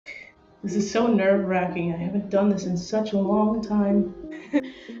This is so nerve-wracking. I haven't done this in such a long time.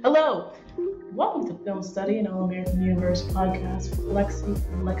 Hello, welcome to Film Study and All American Universe podcast with Lexi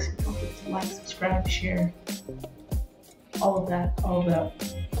and Lexi. Don't forget to like, subscribe, share, all of that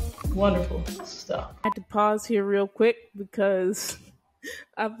wonderful stuff. I had to pause here real quick because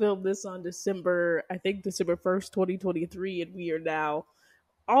I filmed this on December 1st, 2023, and we are now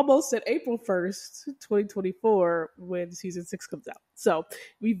almost at April 1st, 2024, when season 6 comes out. So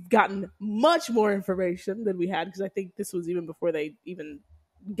we've gotten much more information than we had because I think this was even before they even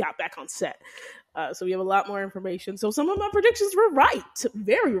got back on set. So we have a lot more information. So some of my predictions were right,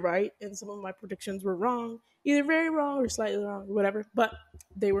 very right, and some of my predictions were wrong, either very wrong or slightly wrong or whatever. But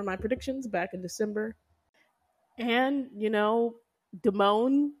they were my predictions back in December. And,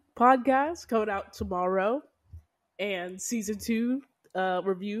 Damone podcast coming out tomorrow, and season 2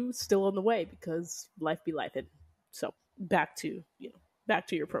 review still on the way because life be life. And so back to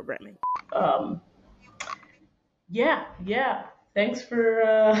your programming. Yeah. Thanks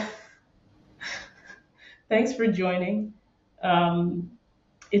for thanks for joining.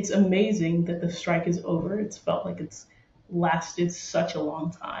 It's amazing that the strike is over. It's felt like it's lasted such a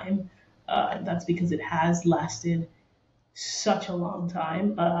long time. That's because it has lasted such a long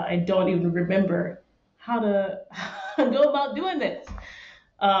time. I don't even remember how to go about doing this.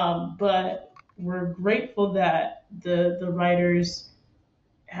 But we're grateful that the writers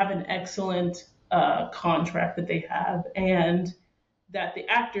have an excellent contract that they have, and that the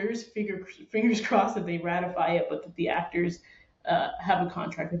actors, fingers crossed that they ratify it, but that the actors have a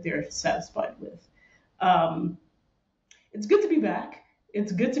contract that they're satisfied with. It's good to be back.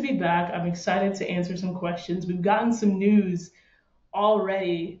 I'm excited to answer some questions. We've gotten some news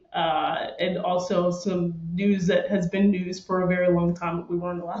already, and also some news that has been news for a very long time that we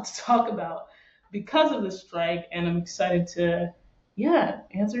weren't allowed to talk about because of the strike. And I'm excited to,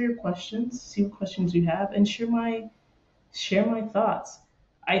 answer your questions, see what questions you have, and share my thoughts.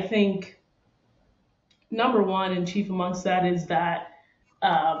 I think number one and chief amongst that is that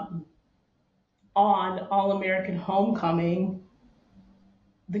on All American Homecoming,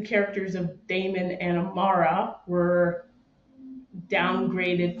 the characters of Damon and Amara were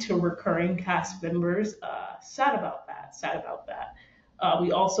downgraded to recurring cast members. Sad about that.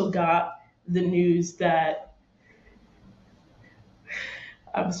 We also got the news that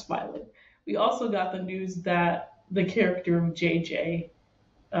I'm smiling. We also got the news that the character of JJ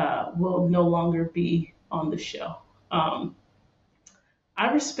will no longer be on the show.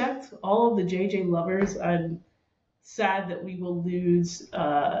 I respect all of the JJ lovers. I'm sad that we will lose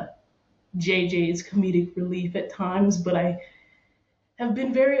JJ's comedic relief at times, but I have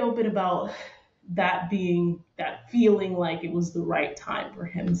been very open about that feeling like it was the right time for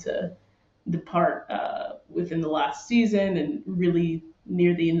him to depart within the last season and really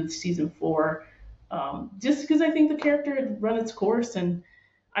near the end of season 4. Just because I think the character had run its course, and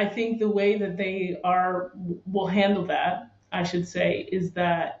I think the way that they will handle that, I should say, is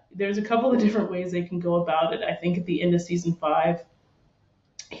that there's a couple of different ways they can go about it. I think at the end of season 5,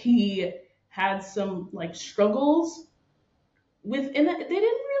 he had some struggles within it. They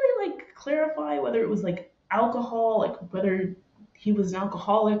didn't really clarify whether it was alcohol, whether he was an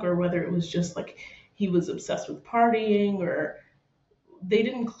alcoholic or whether it was just he was obsessed with partying, or they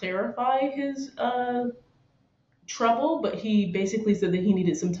didn't clarify his trouble, but he basically said that he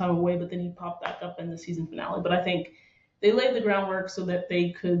needed some time away, but then he popped back up in the season finale. But I think they laid the groundwork so that they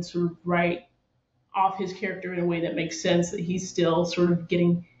could sort of write off his character in a way that makes sense, that he's still sort of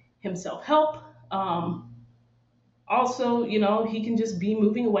getting himself help. Also, he can just be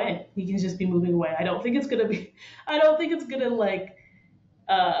moving away. I don't think it's gonna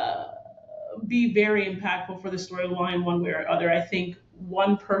be very impactful for the storyline one way or other. I think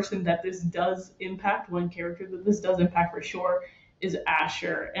one person that this does impact, one character that this does impact for sure, is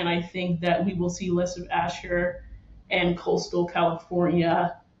Asher. And I think that we will see less of Asher and Coastal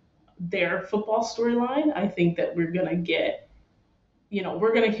California, their football storyline. I think that we're going to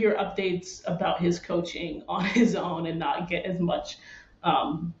hear updates about his coaching on his own and not get as much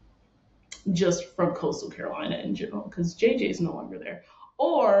just from Coastal Carolina in general, because JJ is no longer there.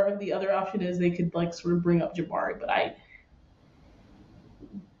 Or the other option is they could sort of bring up Jabari, but I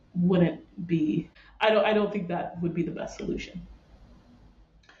don't think that would be the best solution.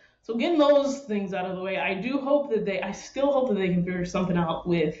 So getting those things out of the way, I still hope that they can figure something out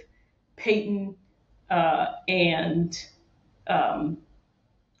with Peyton and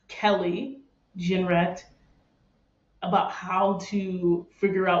Kelly Jenrette about how to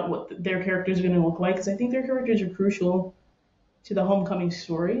figure out what their characters are going to look like, because I think their characters are crucial to the homecoming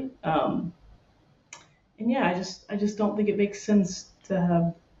story. And yeah, I just don't think it makes sense to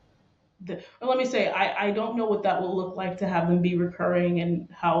have or let me say, I don't know what that will look like to have them be recurring, and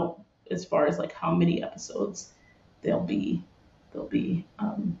how, as far as like how many episodes they'll be they'll be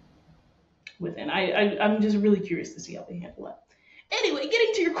within. I'm just really curious to see how they handle it. Anyway,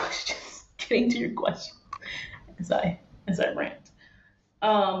 getting to your questions. Getting to your question as I rant.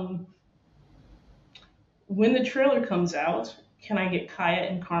 Um, when the trailer comes out, can I get Kaya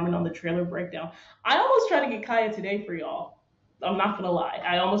and Carmen on the trailer breakdown? I almost tried to get Kaya today for y'all. I'm not gonna lie.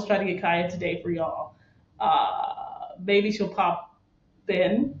 I almost tried to get Kaya today for y'all. Maybe she'll pop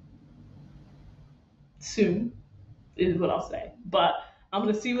in soon, is what I'll say. But I'm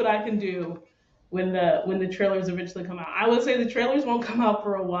gonna see what I can do when the trailers eventually come out. I would say the trailers won't come out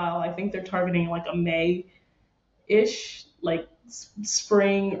for a while. I think they're targeting like a May-ish, like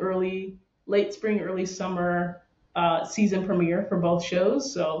spring, late spring, early summer season premiere for both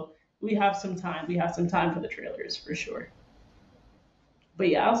shows. So we have some time. We have some time for the trailers for sure. But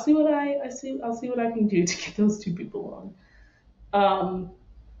yeah, I'll see what I can do to get those two people on.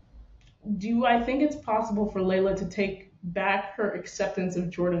 Do I think it's possible for Layla to take back her acceptance of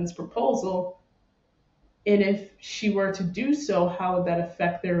Jordan's proposal? And if she were to do so, how would that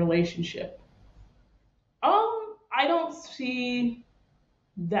affect their relationship? I don't see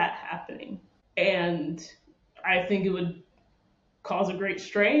that happening. And I think it would cause a great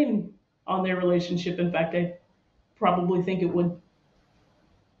strain on their relationship. In fact, I probably think it would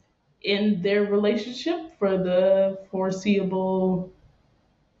end their relationship for the foreseeable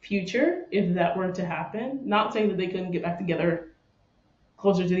future if that were to happen. Not saying that they couldn't get back together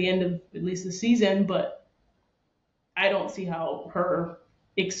closer to the end of at least the season, but I don't see how her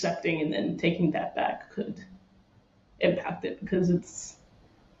accepting and then taking that back could impact it, because it's,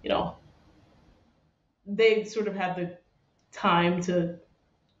 you know, they sort of had the time to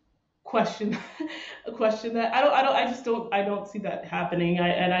question question that. I don't see that happening.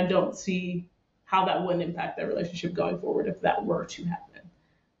 And I don't see how that wouldn't impact their relationship going forward if that were to happen.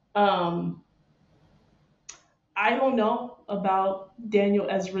 Um, I don't know about Daniel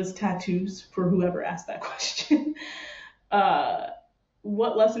Ezra's tattoos, for whoever asked that question. uh,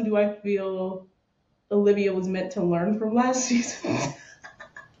 what lesson do I feel Olivia was meant to learn from last season?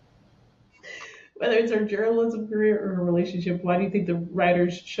 Whether it's her journalism career or her relationship, why do you think the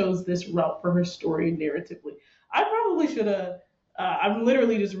writers chose this route for her story narratively? I probably should have. I'm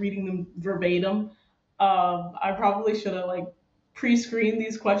literally just reading them verbatim. I probably should have like pre-screened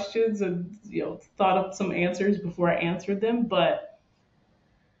these questions and thought up some answers before I answered them. But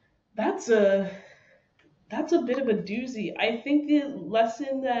that's a that's a bit of a doozy. I think the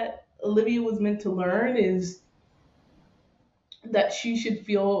lesson that Olivia was meant to learn is that she should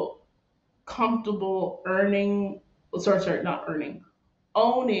feel comfortable not earning,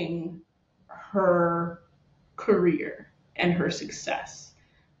 owning her career and her success.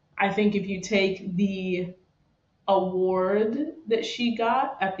 I think if you take the award that she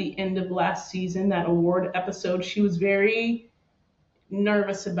got at the end of last season, that award episode, she was very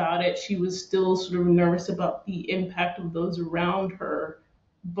nervous about it. She was still sort of nervous about the impact of those around her.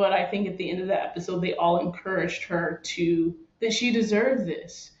 But I think at the end of that episode, they all encouraged her that she deserved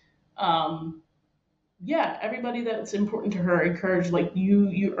this. Um, yeah, everybody that's important to her encouraged, like,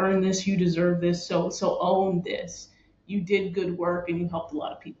 you earn this, you deserve this, so own this. You did good work and you helped a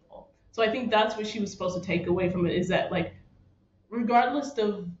lot of people. So I think that's what she was supposed to take away from it, is that, like, regardless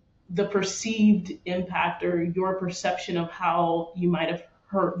of the perceived impact or your perception of how you might have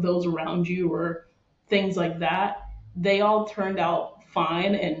hurt those around you or things like that, they all turned out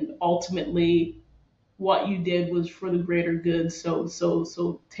fine, and ultimately what you did was for the greater good.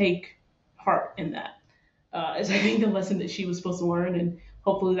 So take heart in that. Is I think the lesson that she was supposed to learn, and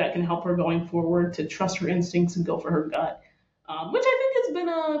hopefully that can help her going forward to trust her instincts and go for her gut. Which I think has been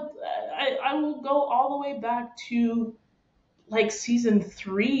I will go all the way back to like season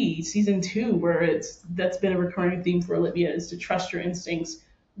 3, season 2, where that's been a recurring theme for Olivia, is to trust your instincts,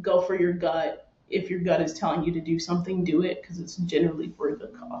 go for your gut. If your gut is telling you to do something, do it, because it's generally for a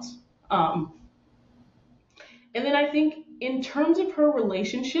good cause. Um, and then I think in terms of her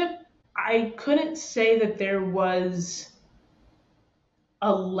relationship, I couldn't say that there was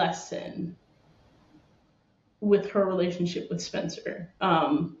a lesson with her relationship with Spencer.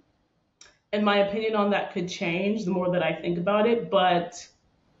 And my opinion on that could change the more that I think about it, but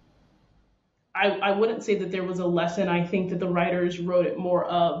I wouldn't say that there was a lesson. I think that the writers wrote it more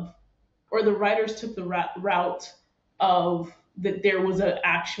of, or the writers took the route of, that there was an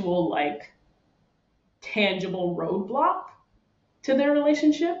actual, like, tangible roadblock to their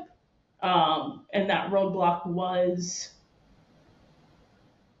relationship. And that roadblock was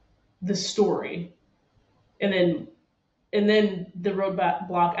the story. And then and then the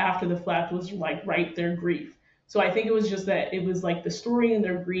roadblock after the fact was like write their grief. So I think it was just that it was like the story and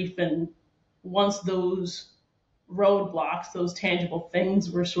their grief, and once those roadblocks, those tangible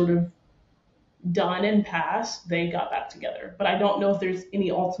things were sort of done and passed, they got back together. But I don't know if there's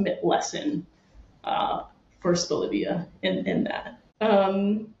any ultimate lesson uh, for Olivia in that.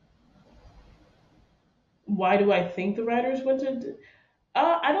 Why do I think the writers went to?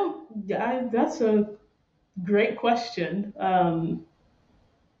 I don't. That's a great question.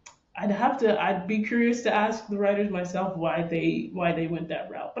 I'd be curious to ask the writers myself why they went that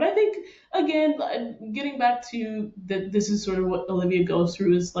route. But I think again, getting back to that, this is sort of what Olivia goes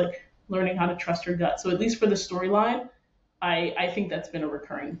through, is like learning how to trust her gut. So at least for the storyline, I think that's been a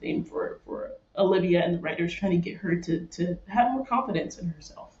recurring theme for Olivia and the writers, trying to get her to have more confidence in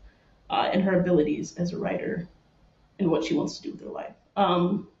herself, and her abilities as a writer and what she wants to do with her life.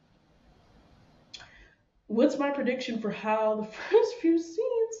 What's my prediction for how the first few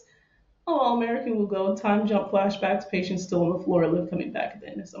scenes All American will go? Time jump, flashbacks, patients still on the floor, Liv coming back at the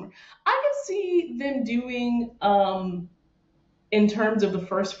end of summer. I can see them doing, in terms of the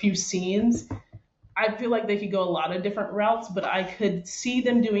first few scenes, I feel like they could go a lot of different routes, but I could see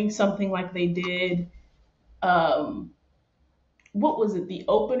them doing something like they did. Um, what was it? The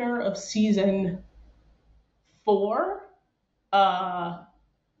opener of season 4. Uh,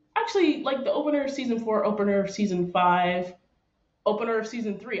 Actually, like the opener of season 4, opener of season 5, opener of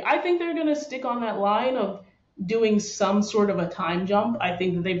season 3. I think they're gonna stick on that line of doing some sort of a time jump. I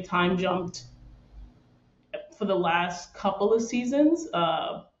think that they've time jumped for the last couple of seasons.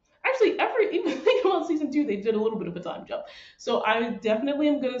 Actually, even thinking about season 2, they did a little bit of a time jump. So I definitely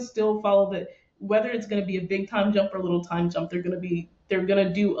am gonna still follow that. Whether it's gonna be a big time jump or a little time jump, they're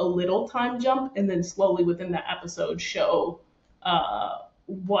gonna do a little time jump and then slowly within that episode show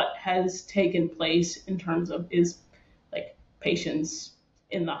what has taken place in terms of is like patients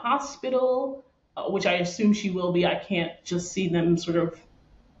in the hospital, which I assume she will be. I can't just see them sort of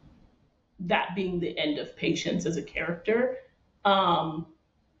that being the end of Patience as a character. Um,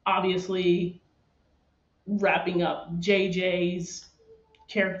 Obviously, wrapping up JJ's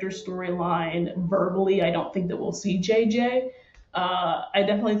character storyline verbally, I don't think that we'll see JJ. I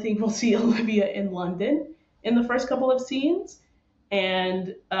definitely think we'll see Olivia in London in the first couple of scenes.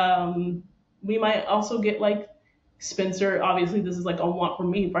 And we might also get like Spencer. Obviously, this is like a want for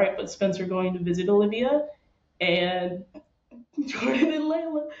me, right? But Spencer going to visit Olivia, and Jordan and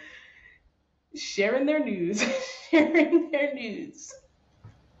Layla sharing their news, sharing their news.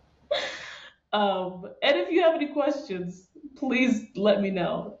 And if you have any questions, please let me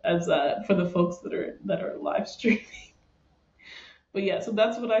know as for the folks that are live streaming. But yeah, so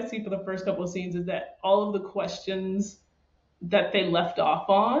that's what I see for the first couple of scenes, is that all of the questions that they left off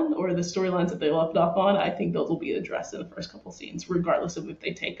on, or the storylines that they left off on, I think those will be addressed in the first couple of scenes, regardless of if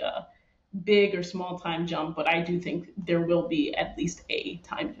they take a big or small time jump. But I do think there will be at least a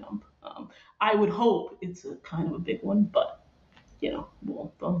time jump. I would hope it's a kind of a big one, but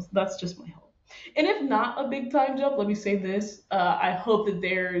well, that's just my hope. And if not a big time jump, let me say this: I hope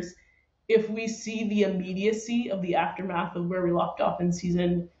that if we see the immediacy of the aftermath of where we left off in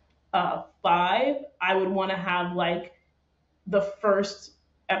season 5, I would want to have like the first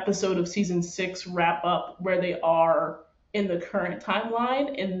episode of season 6 wrap up where they are in the current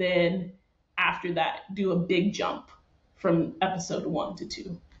timeline, and then after that do a big jump from episode 1 to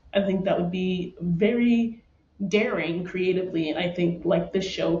 2. I think that would be very daring creatively, and I think like this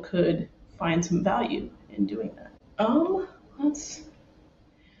show could find some value in doing that. Let's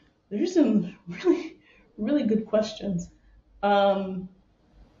There's some really really good questions. um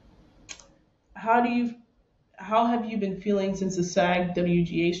how do you how have you been feeling since the SAG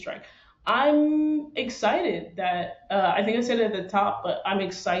WGA strike? I'm excited that I think I said it at the top, but I'm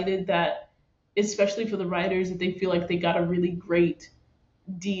excited that, especially for the writers, that they feel like they got a really great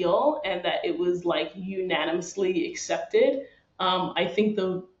deal and that it was like unanimously accepted. I think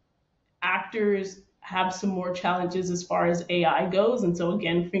the actors have some more challenges as far as AI goes, and so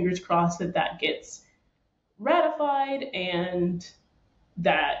again, fingers crossed that that gets ratified and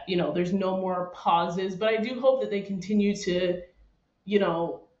that there's no more pauses. But I do hope that they continue to you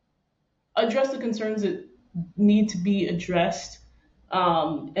know address the concerns that need to be addressed,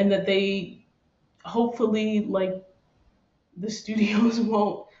 and that they hopefully, like, the studios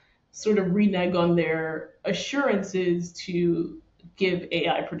won't sort of renege on their assurances to give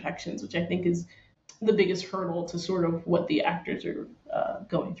AI protections, which I think is the biggest hurdle to sort of what the actors are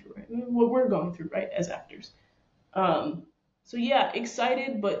going through, right? What we're going through, right, as actors. Um, so yeah,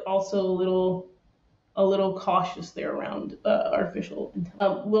 excited, but also a little a little cautious there around artificial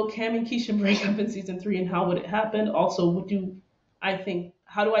intelligence. Will Cam and Keisha break up in season 3, and how would it happen? Also,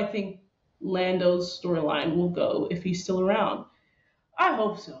 how do I think Lando's storyline will go if he's still around? I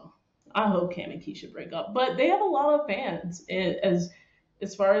hope so. I hope Cam and Keisha break up, but they have a lot of fans.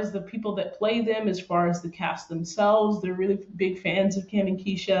 As far as the people that play them, as far as the cast themselves, they're really big fans of Cam and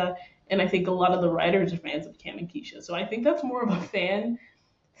Keisha, and I think a lot of the writers are fans of Cam and Keisha. So I think that's more of a fan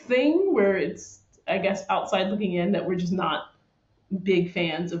thing where it's, I guess, outside looking in, that we're just not big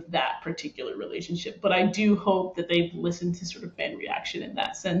fans of that particular relationship. But I do hope that they've listened to sort of fan reaction in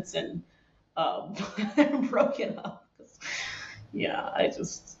that sense and um, broken up. Yeah,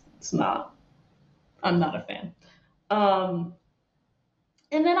 it's not, I'm not a fan. Um,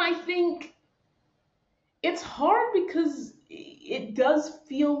 and then I think it's hard because it does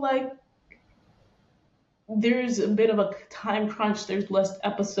feel like there's a bit of a time crunch. There's less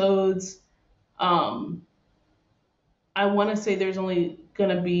episodes. Um, I want to say there's only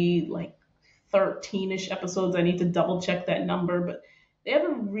gonna be like 13ish episodes. I need to double check that number, but they have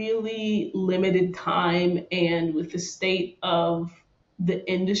a really limited time, and with the state of the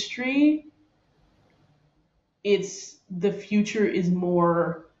industry, it's the future is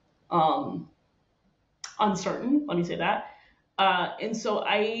more um, uncertain. Let me say that. And so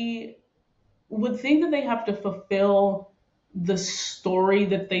I would think that they have to fulfill the story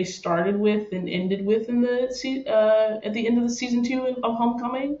that they started with and ended with in at the end of the season 2 of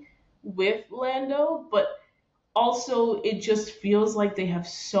Homecoming with Lando, but also it just feels like they have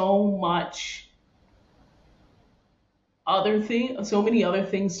so many other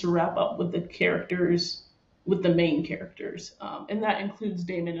things to wrap up with the characters, with the main characters, and that includes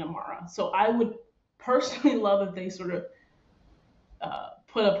Damon and Amara. So I would personally love if they sort of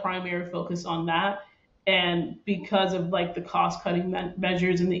put a primary focus on that. And because of like the cost cutting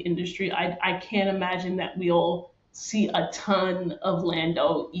measures in the industry, I can't imagine that we'll see a ton of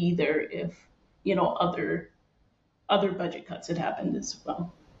Lando either if other budget cuts had happened as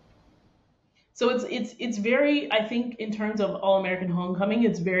well. So it's very, I think in terms of All American Homecoming,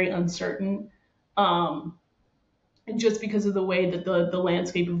 it's very uncertain, um, just because of the way that the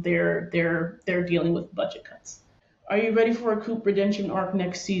landscape of they're dealing with budget cuts. Are you ready for a Coop Redemption arc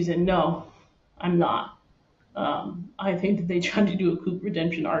next season? No, I'm not. I think that they try to do a Coop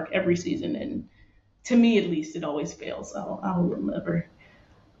Redemption arc every season, and to me at least, it always fails. I'll never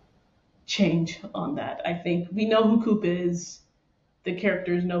change on that. I think we know who Coop is. The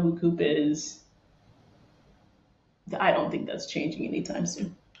characters know who Coop is. I don't think that's changing anytime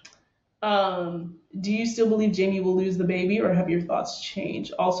soon. Do you still believe Jaymee will lose the baby, or have your thoughts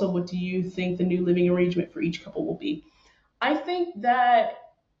changed? Also, what do you think the new living arrangement for each couple will be? I think that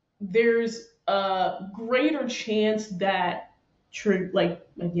there's a greater chance that, like,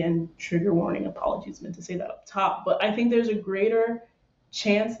 again, trigger warning, apologies, meant to say that up top, but I think there's a greater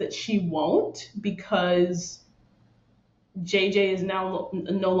chance that she won't, because JJ is now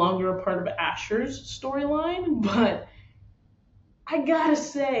no longer a part of Asher's storyline. But I gotta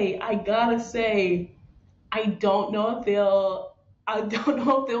say, I don't know if they'll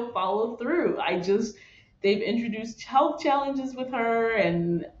follow through. They've introduced health challenges with her,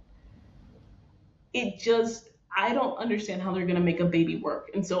 and I don't understand how they're gonna make a baby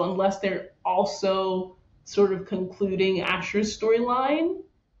work. And so unless they're also sort of concluding Asher's storyline,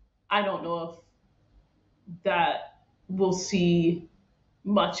 I don't know if that we'll see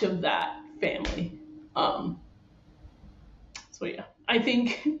much of that family. Um, so yeah, I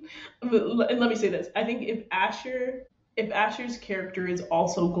think, and let me say this: I think if Asher's character is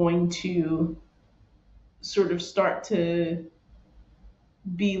also going to sort of start to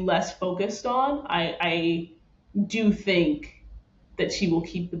be less focused on, I do think that she will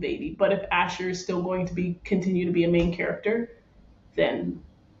keep the baby. But if Asher is still going to continue to be a main character, then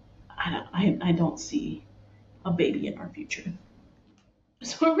I don't see a baby in our future.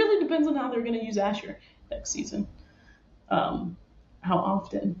 So it really depends on how they're going to use Asher next season. How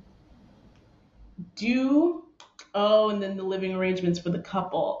often? Do and then the living arrangements for the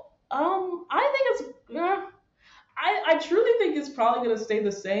couple. I think it's. I truly think it's probably going to stay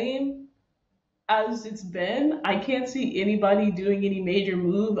the same as it's been. I can't see anybody doing any major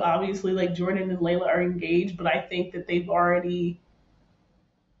move. Obviously, like Jordan and Layla are engaged, but I think that they already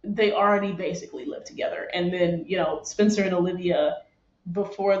basically live together. And then, Spencer and Olivia,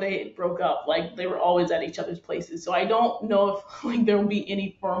 before they broke up, like they were always at each other's places. So I don't know if like there will be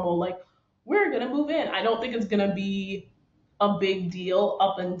any formal like we're gonna move in. I don't think it's gonna be a big deal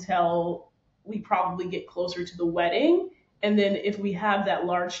up until we probably get closer to the wedding. And then if we have that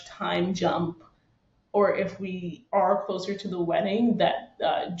large time jump or if we are closer to the wedding, that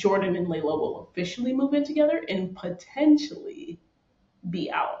Jordan and Layla will officially move in together and potentially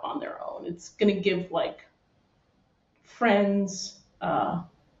be out on their own. It's gonna give like Friends,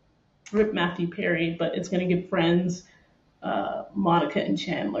 Rip Matthew Perry, but it's gonna give Friends, Monica and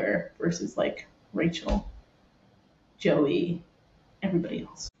Chandler versus like Rachel, Joey, everybody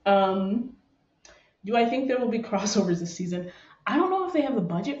else. Do I think there will be crossovers this season? I don't know if they have the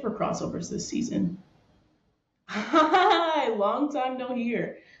budget for crossovers this season. Hi, long time no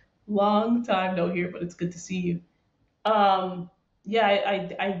hear. Long time no hear, but it's good to see you. Um, yeah,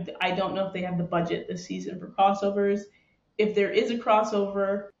 I don't know if they have the budget this season for crossovers. If there is a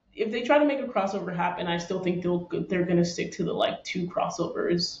crossover, if they try to make a crossover happen, I still think they're going to stick to the like two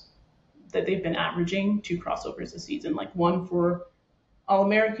crossovers that they've been averaging, two crossovers a season, like one for All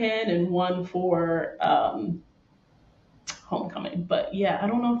American and one for Homecoming. But yeah, I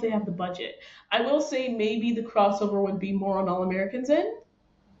don't know if they have the budget. I will say maybe the crossover would be more on All American's end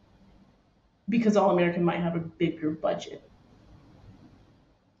because All American might have a bigger budget.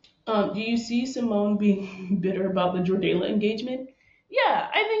 Do you see Simone being bitter about the Jordayla engagement? Yeah,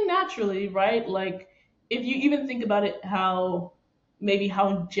 I think naturally, right? Like, if you even think about it, how maybe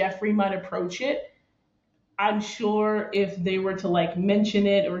how Jeffrey might approach it, I'm sure if they were to like mention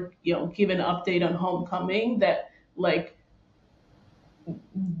it or give an update on Homecoming, that like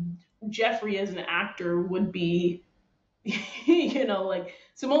Jeffrey as an actor would be, like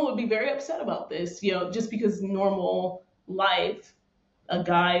Simone would be very upset about this, just because normal life, a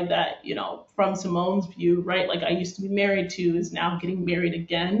guy that, from Simone's view, right? Like I used to be married to is now getting married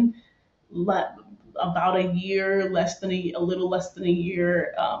again. About a year, a little less than a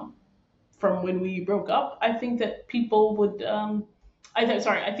year from when we broke up. I think that people would,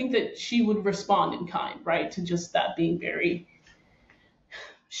 I think that she would respond in kind, right? To just that being very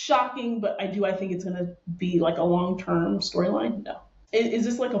shocking, but I think it's going to be like a long term storyline. No. Is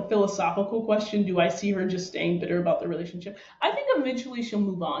this like a philosophical question? Do I see her just staying bitter about the relationship? I think eventually she'll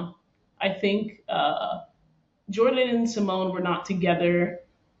move on. I think Jordan and Simone were not together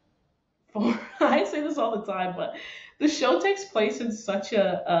for. I say this all the time, but the show takes place in such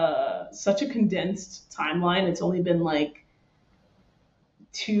a condensed timeline. It's only been like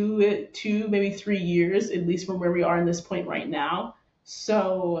two maybe 3 years, at least from where we are in this point right now.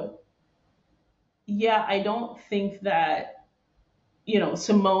 So yeah, I don't think that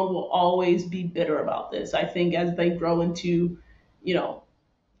Simone will always be bitter about this. I think as they grow into,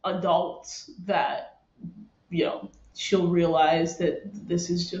 adults, that, she'll realize that this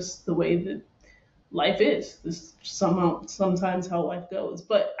is just the way that life is. This somehow sometimes how life goes.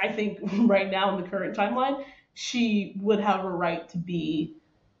 But I think right now in the current timeline, she would have a right to be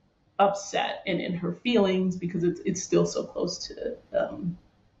upset and in her feelings because it's still so close to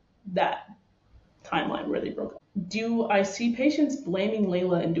that timeline where they broke up. Do I see patients blaming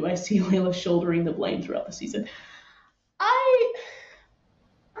Layla, and do I see Layla shouldering the blame throughout the season? I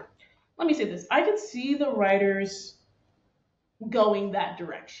Let me say this. I could see the writers going that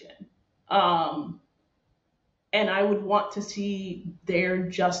direction. Um, and I would want to see their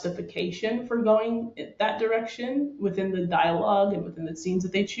justification for going that direction within the dialogue and within the scenes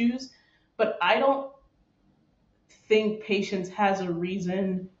that they choose. But I don't think Patience has a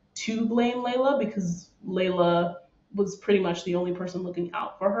reason to blame Layla because Layla was pretty much the only person looking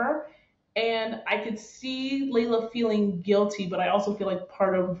out for her. And I could see Layla feeling guilty, but I also feel like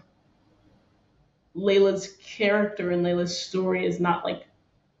part of Layla's character and Layla's story is not like,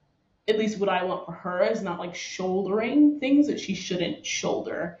 at least what I want for her, is not like shouldering things that she shouldn't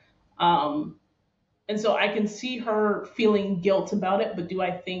shoulder. Um, and so I can see her feeling guilt about it, but do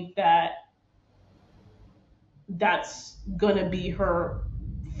I think that that's gonna be her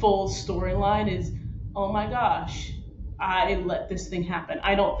full storyline? Is, oh my gosh, I let this thing happen?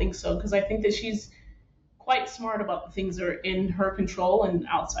 I don't think so, because I think that she's quite smart about the things that are in her control and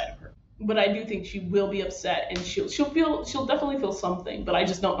outside of her. But I do think she will be upset, and she'll definitely feel something. But I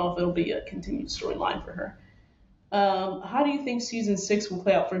just don't know if it'll be a continued storyline for her. How do you think season 6 will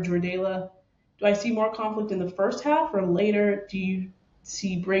play out for Jordayla? Do I see more conflict in the first half or later? Do you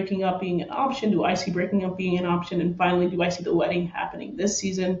see breaking up being an option? Do I see breaking up being an option? And finally, do I see the wedding happening this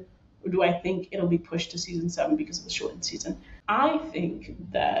season? Or do I think it'll be pushed to season 7 because of the shortened season? I think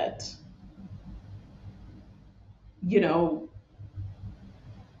that, you know,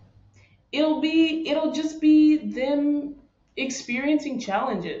 it'll just be them experiencing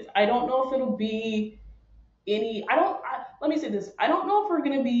challenges. I don't know if it'll be let me say this. I don't know if we're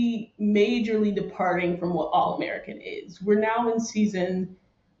going to be majorly departing from what All American is. We're now in season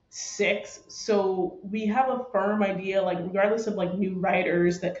 6, so we have a firm idea, like regardless of like new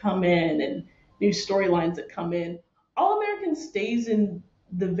writers that come in and new storylines that come in. All American stays in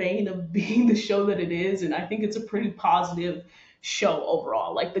the vein of being the show that it is, and I think it's a pretty positive show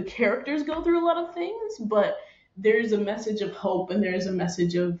overall. Like the characters go through a lot of things, but there's a message of hope and there's a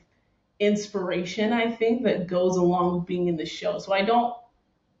message of inspiration, I think, that goes along with being in the show. So I don't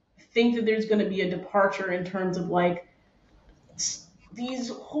think that there's going to be a departure in terms of like these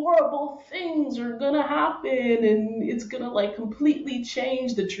horrible things are going to happen and it's going to like completely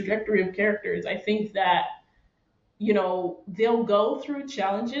change the trajectory of characters. I think that, you know, they'll go through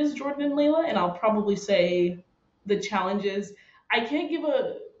challenges, Jordan and Layla, and I'll probably say the challenges. I can't give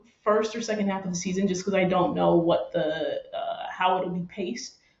a first or second half of the season just because I don't know what the how it'll be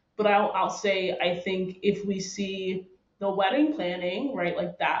paced. But I'll say I think if we see the wedding planning, right,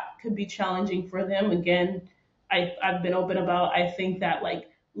 like that could be challenging for them. Again, I've been open about. I think that like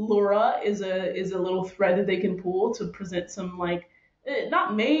Laura is a little thread that they can pull to present some like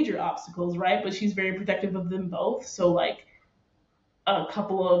not major obstacles, right? But she's very protective of them both. So like a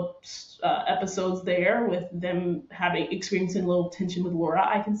couple of episodes there with them having experiencing a little tension with Laura,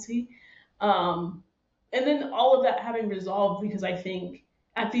 I can see. Um, and then all of that having resolved because I think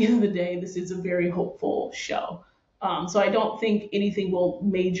at the end of the day, this is a very hopeful show. So I don't think anything will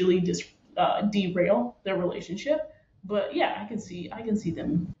majorly derail their relationship. But yeah, I can see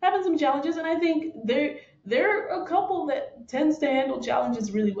them having some challenges, and I think they're a couple that tends to handle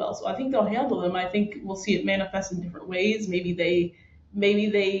challenges really well. So I think they'll handle them. I think we'll see it manifest in different ways. Maybe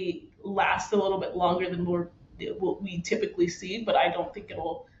they last a little bit longer than what we typically see, but I don't think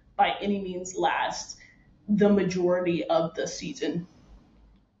it'll by any means last the majority of the season.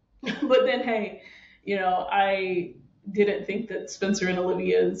 But then, hey, you know, I didn't think that Spencer and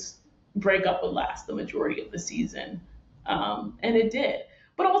Olivia's breakup would last the majority of the season, and it did.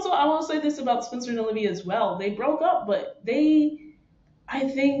 But also, I want to say this about Spencer and Olivia as well. They broke up, but I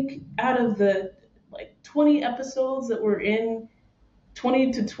think, out of the like 20 episodes that were in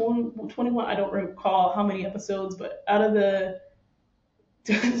 20 to 21, I don't recall how many episodes, but out of the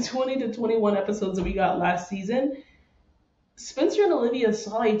 20 to 21 episodes that we got last season, Spencer and Olivia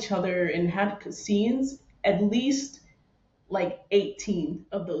saw each other and had scenes at least like 18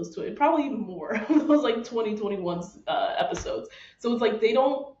 of those 20, probably even more of those like 2021 episodes. So it's like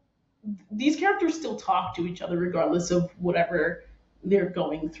these characters still talk to each other regardless of whatever they're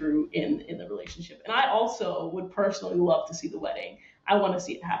going through in the relationship. And I also would personally love to see the wedding. I want to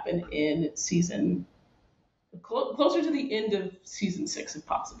see it happen in season closer to the end of season 6 if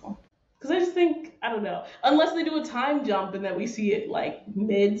possible. Because I just think, I don't know, unless they do a time jump and that we see it like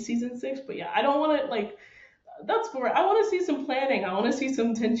mid season 6. But yeah, I don't want to like, that's for it. I want to see some planning. I want to see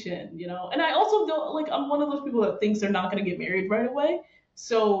some tension, you know? And I also don't, like, I'm one of those people that thinks they're not going to get married right away.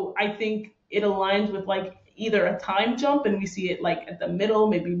 So I think it aligns with like either a time jump and we see it like at the middle,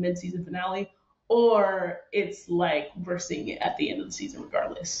 maybe mid season finale, or it's like we're seeing it at the end of the season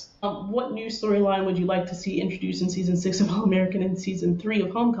regardless. What new storyline would you like to see introduced in season 6 of All American and season 3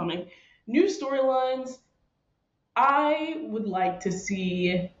 of Homecoming? New storylines, I would like to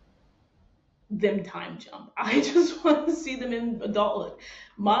see them time jump. I just want to see them in adulthood.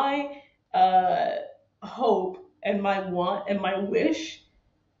 My hope and my want and my wish,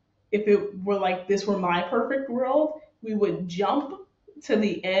 if it were like this were my perfect world, we would jump to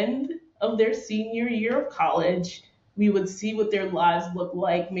the end of their senior year of college. We would see what their lives look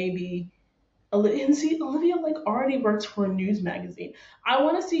like, maybe. And see, Olivia like already works for a news magazine. I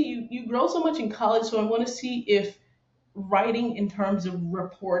want to see you. You grow so much in college, so I want to see if writing in terms of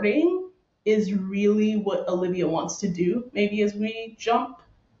reporting is really what Olivia wants to do. Maybe as we jump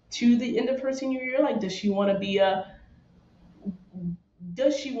to the end of her senior year, like does she want to be a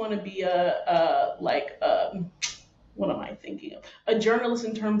like what am I thinking of? A journalist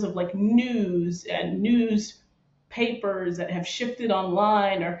in terms of like news and news papers that have shifted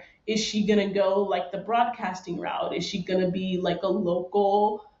online, or is she gonna go like the broadcasting route? Is she gonna be like a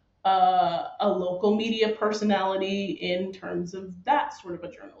local media personality in terms of that sort of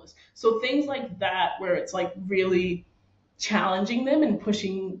a journalist? So things like that where it's like really challenging them and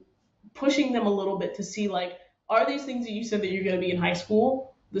pushing them a little bit to see like, are these things that you said that you're going to be in high school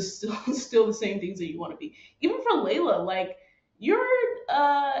still the same things that you want to be? Even for Layla, like you're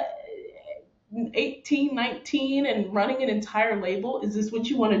uh 18, 19 and running an entire label. Is this what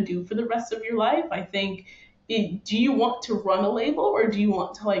you want to do for the rest of your life? I think do you want to run a label or do you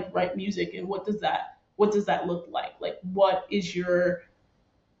want to like write music, and what does that look like? Like what is your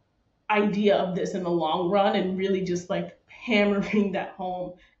idea of this in the long run, and really just like hammering that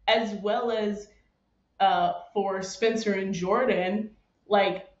home, as well as for Spencer and Jordan,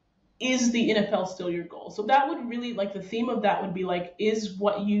 like, is the NFL still your goal? So that would really like the theme of that would be like, is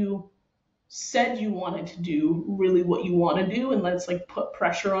what you said you wanted to do really what you want to do, and let's like put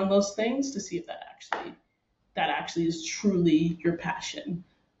pressure on those things to see if that actually is truly your passion,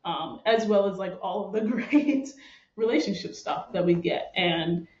 as well as like all of the great relationship stuff that we get.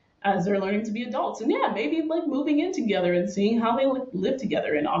 And as they're learning to be adults, and yeah, maybe like moving in together and seeing how they live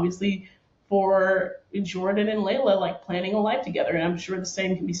together, and obviously for Jordan and Layla, like planning a life together. And I'm sure the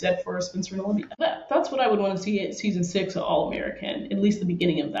same can be said for Spencer and Olivia. That's what I would want to see at season 6 of All American, at least the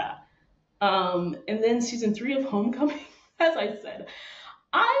beginning of that. And then season 3 of Homecoming, as I said,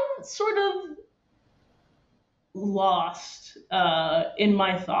 I'm sort of lost in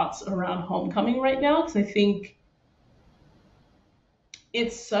my thoughts around Homecoming right now, because I think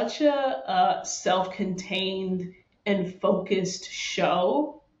it's such a self-contained and focused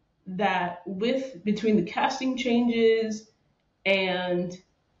show that with between the casting changes and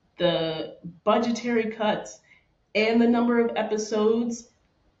the budgetary cuts and the number of episodes,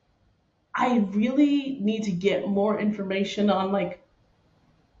 I really need to get more information on like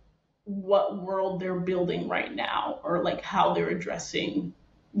what world they're building right now, or like how they're addressing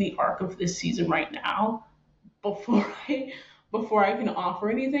the arc of this season right now before I can offer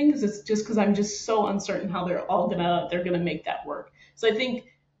anything, because it's just because I'm just so uncertain how they're gonna make that work. So I think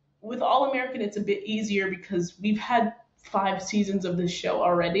with All American it's a bit easier because we've had 5 seasons of this show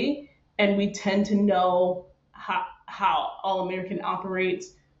already, and we tend to know how All American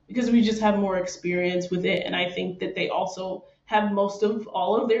operates because we just have more experience with it. And I think that they also have most of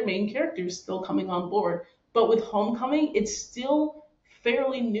all of their main characters still coming on board. But with Homecoming, it's still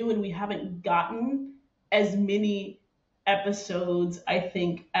fairly new, and we haven't gotten as many episodes, I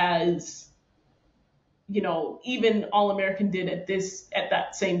think, as even All American did at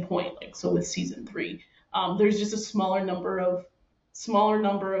that same point. Like so with season 3, there's just a smaller number of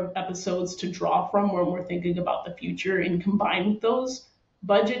episodes to draw from when we're thinking about the future, and combined with those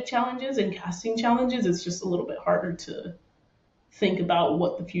budget challenges and casting challenges, it's just a little bit harder to think about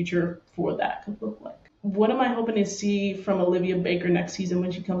what the future for that could look like. What am I hoping to see from Olivia Baker next season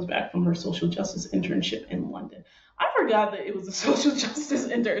when she comes back from her social justice internship in London? I forgot that it was a social justice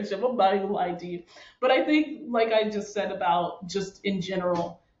internship. I'm not even lying to you. But I think, like I just said about just in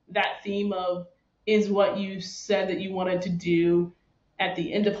general, that theme of is what you said that you wanted to do at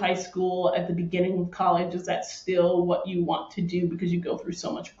the end of high school, at the beginning of college, is that still what you want to do because you go through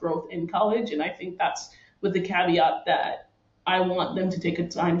so much growth in college? And I think that's with the caveat that I want them to take a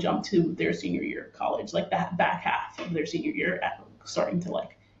time jump to their senior year of college, like the back half of their senior year, starting to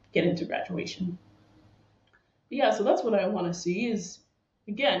like get into graduation. But yeah, so that's what I want to see is,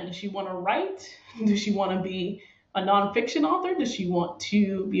 again, does she want to write? Does she want to be a nonfiction author? Does she want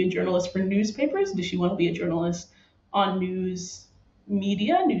to be a journalist for newspapers? Does she want to be a journalist on news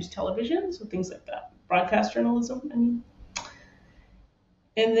media, news television, so things like that, broadcast journalism, I mean.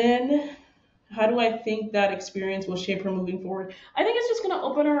 And then how do I think that experience will shape her moving forward? I think it's just going to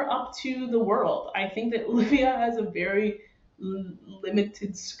open her up to the world. I think that Olivia has a very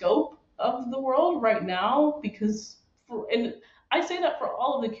limited scope of the world right now and I say that for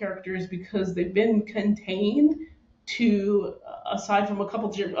all of the characters because they've been contained to, aside from a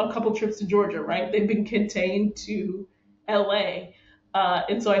couple trips to Georgia, right? They've been contained to LA.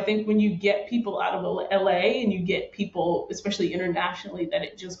 And so I think when you get people out of LA and you get people, especially internationally, that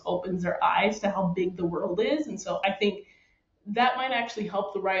it just opens their eyes to how big the world is. And so I think that might actually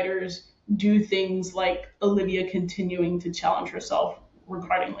help the writers do things like Olivia continuing to challenge herself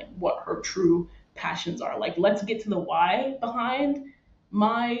regarding like what her true passions are. Like, let's get to the why behind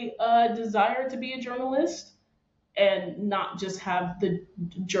my desire to be a journalist, and not just have the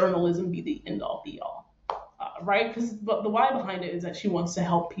journalism be the end all be all. Right? Because the why behind it is that she wants to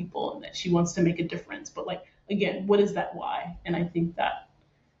help people and that she wants to make a difference. But like, again, what is that why? And I think that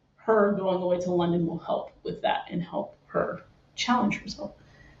her going away to London will help with that and help her challenge herself.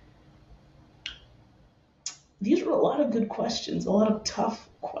 These were a lot of good questions, a lot of tough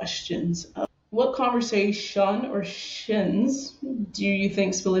questions. What conversation or shins do you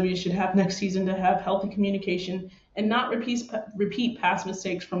think Olivia should have next season to have healthy communication and not repeat past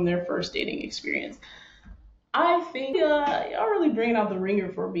mistakes from their first dating experience? I think y'all really bringing out the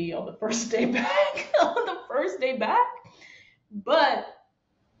ringer for me on the first day back. On the first day back. But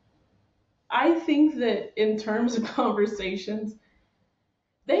I think that in terms of conversations,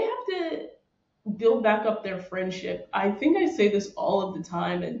 they have to build back up their friendship. I think I say this all of the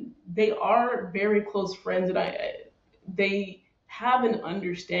time, and they are very close friends, and they have an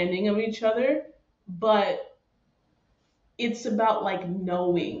understanding of each other, but it's about like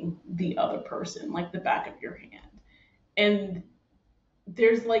knowing the other person, like the back of your hand. And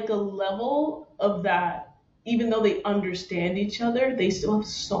there's like a level of that even though they understand each other, they still have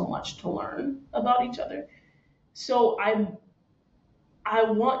so much to learn about each other. So I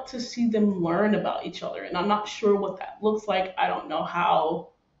want to see them learn about each other, and I'm not sure what that looks like. I don't know how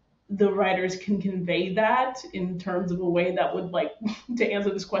the writers can convey that in terms of a way that would, like, to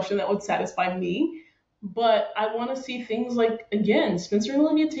answer this question, that would satisfy me. But I want to see things like, again, Spencer and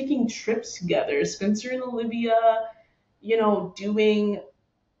Olivia taking trips together, Spencer and Olivia, doing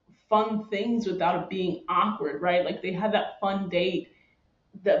fun things without it being awkward, right? Like they had that fun date,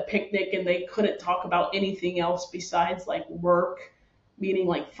 the picnic, and they couldn't talk about anything else besides like work, meaning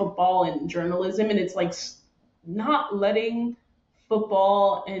like football and journalism. And it's like not letting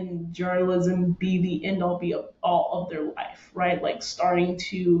football and journalism be the end all be all of their life, right? Like starting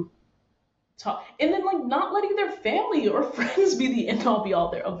to talk, and then like not letting their family or friends be the end all be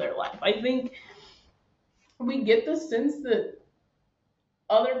all of their life. I think we get the sense that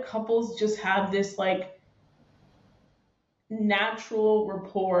other couples just have this like natural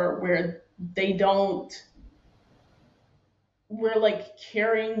rapport where they don't, where like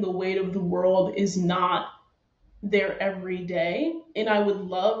carrying the weight of the world is not their everyday. And I would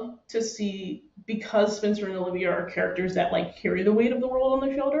love to see, because Spencer and Olivia are characters that like carry the weight of the world on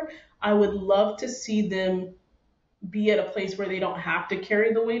their shoulder, I would love to see them be at a place where they don't have to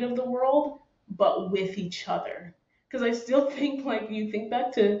carry the weight of the world, but with each other. Because I still think, like, you think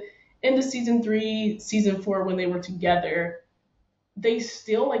back to into season 3, season 4, when they were together, they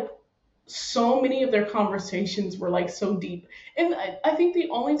still like, so many of their conversations were like so deep. And I think the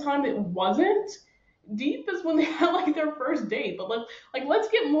only time it wasn't deep is when they had like their first date. But let's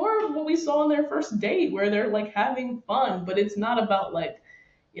get more of what we saw in their first date, where they're like having fun, but it's not about like,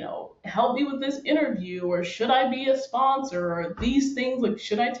 help me with this interview, or should I be a sponsor, or these things, like,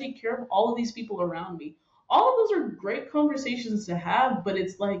 should I take care of all of these people around me? All of those are great conversations to have, but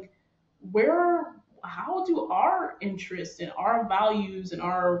it's like, how do our interests and our values and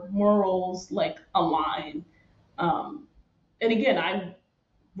our morals like align? And again, I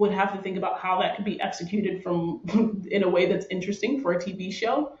would have to think about how that could be executed from in a way that's interesting for a TV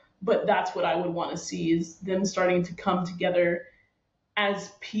show. But that's what I would want to see, is them starting to come together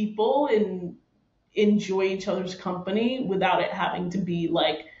as people and enjoy each other's company without it having to be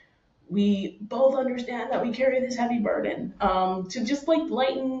like, we both understand that we carry this heavy burden. To just like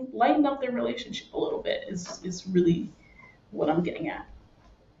lighten up their relationship a little bit is really what I'm getting at.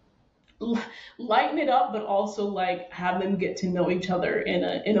 Lighten it up, but also like have them get to know each other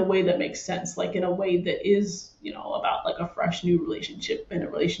in a way that makes sense, like in a way that is, about like a fresh new relationship, and a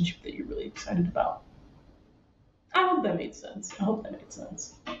relationship that you're really excited about. I hope that made sense. I hope that made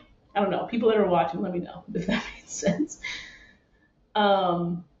sense. I don't know. People that are watching, let me know if that made sense.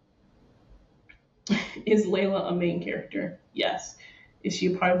 Um, is Layla a main character? Yes. Is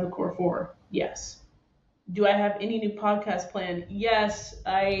she a part of the core four? Yes. Do I have any new podcasts planned? Yes,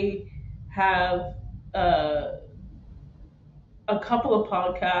 I have a couple of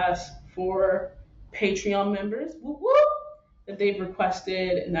podcasts for Patreon members, whoop, whoop, that they've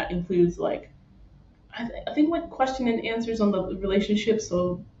requested, and that includes like, I think like question and answers on the relationship.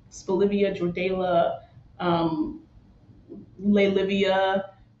 So Spolivia, Jordayla, um, Laylivia,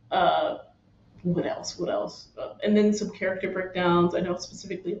 uh, what else? What else? And then some character breakdowns. I know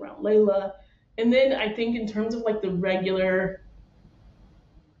specifically around Layla. And then I think in terms of like the regular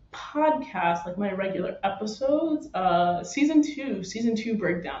podcast, like my regular episodes, season two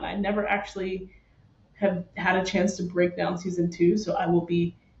breakdown. I never actually have had a chance to break down season 2, so I will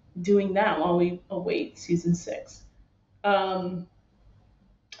be doing that while we await season 6. And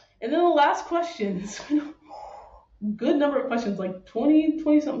then the last questions, good number of questions, like 20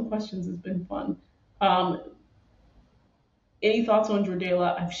 something questions. Has been fun. Um, any thoughts on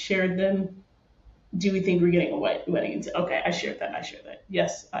Jordayla? I've shared them. Do we think we're getting a wedding? Okay, I shared that.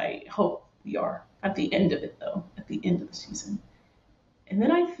 Yes, I hope we are at the end of it, though, at the end of the season. And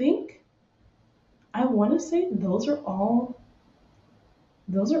then I think I want to say those are all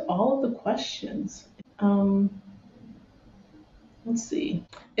of the questions. Let's see.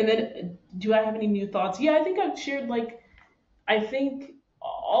 And then, do I have any new thoughts? Yeah, I think I've shared like, I think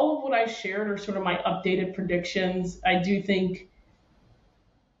all of what I shared are sort of my updated predictions. I do think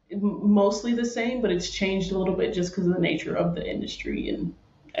mostly the same, but it's changed a little bit just because of the nature of the industry and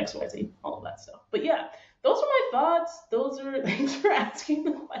XYZ, all of that stuff. But yeah, those are my thoughts. Thanks for asking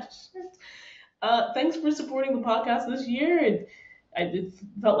the questions. Thanks for supporting the podcast this year. It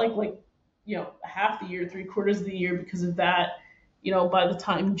felt like half the year, 3/4 of the year, because of that. By the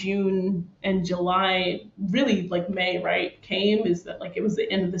time June and July, really like May, right, came, is that like it was the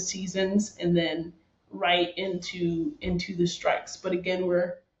end of the seasons, and then right into the strikes. But again,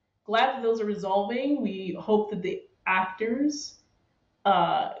 we're glad that those are resolving. We hope that the actors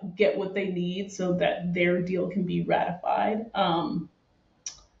get what they need so that their deal can be ratified,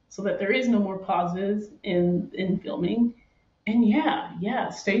 so that there is no more pauses in filming. And yeah,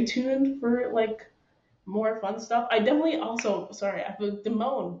 stay tuned for like more fun stuff. I definitely also, sorry, I have a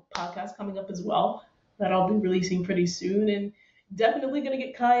Damone podcast coming up as well that I'll be releasing pretty soon, and definitely gonna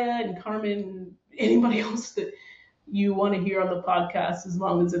get Chaya and Carmen and anybody else that you want to hear on the podcast, as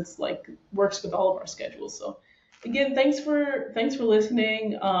long as it's like works with all of our schedules. So again, thanks for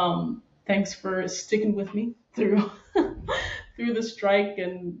listening. Thanks for sticking with me through through the strike,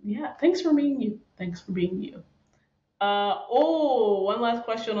 and yeah, thanks for being you. Thanks for being you. One last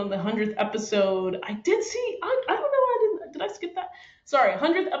question on the 100th episode. I did see. I don't know. Did I skip that? Sorry,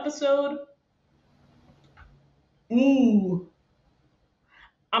 100th episode. Ooh,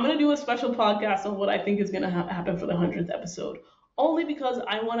 I'm gonna do a special podcast on what I think is gonna happen for the 100th episode. Only because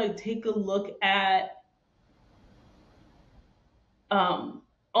I want to take a look at. Um,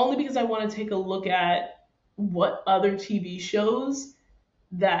 Only because I want to take a look at what other TV shows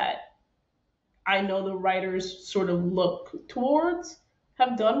that I know the writers sort of look towards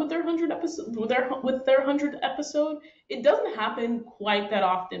have done with their 100 episode with their 100th episode. It doesn't happen quite that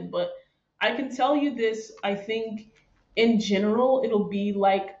often, but I can tell you this: I think in general it'll be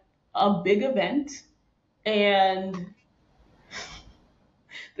like a big event, and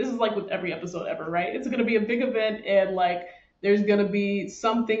this is like with every episode ever, right? It's gonna be a big event, and like there's gonna be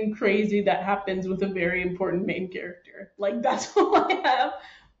something crazy that happens with a very important main character. Like that's all I have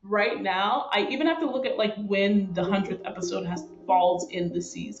right now. I even have to look at like when the 100th episode has falls in the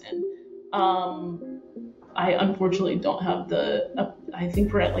season. I unfortunately don't have the. I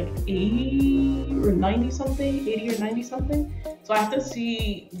think we're at like 80 or 90 something, 80 or 90 something. So I have to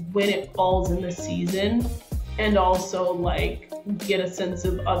see when it falls in the season, and also like get a sense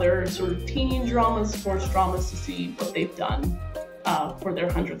of other sort of teen dramas, sports dramas, to see what they've done for their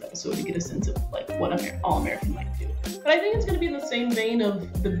 100th episode, to get a sense of like what All American might do. But I think it's going to be in the same vein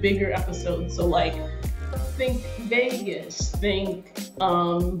of the bigger episodes. So like think Vegas, think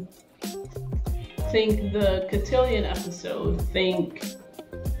the Cotillion episode, think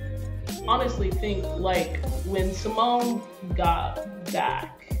like when Simone got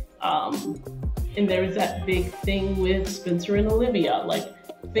back, and there was that big thing with Spencer and Olivia. Like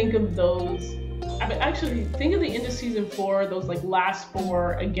think of those. I mean, actually, think of the end of season 4, those like last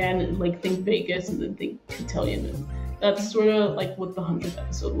 4 again. Like think Vegas, and then think Cotillion, and that's sort of like what the 100th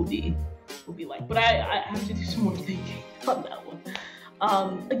episode will be like. But I have to do some more thinking on that one.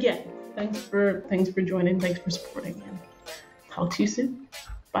 Again, thanks for joining. Thanks for supporting, and talk to you soon.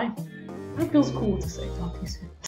 Bye. That feels cool to say. Talk to you soon.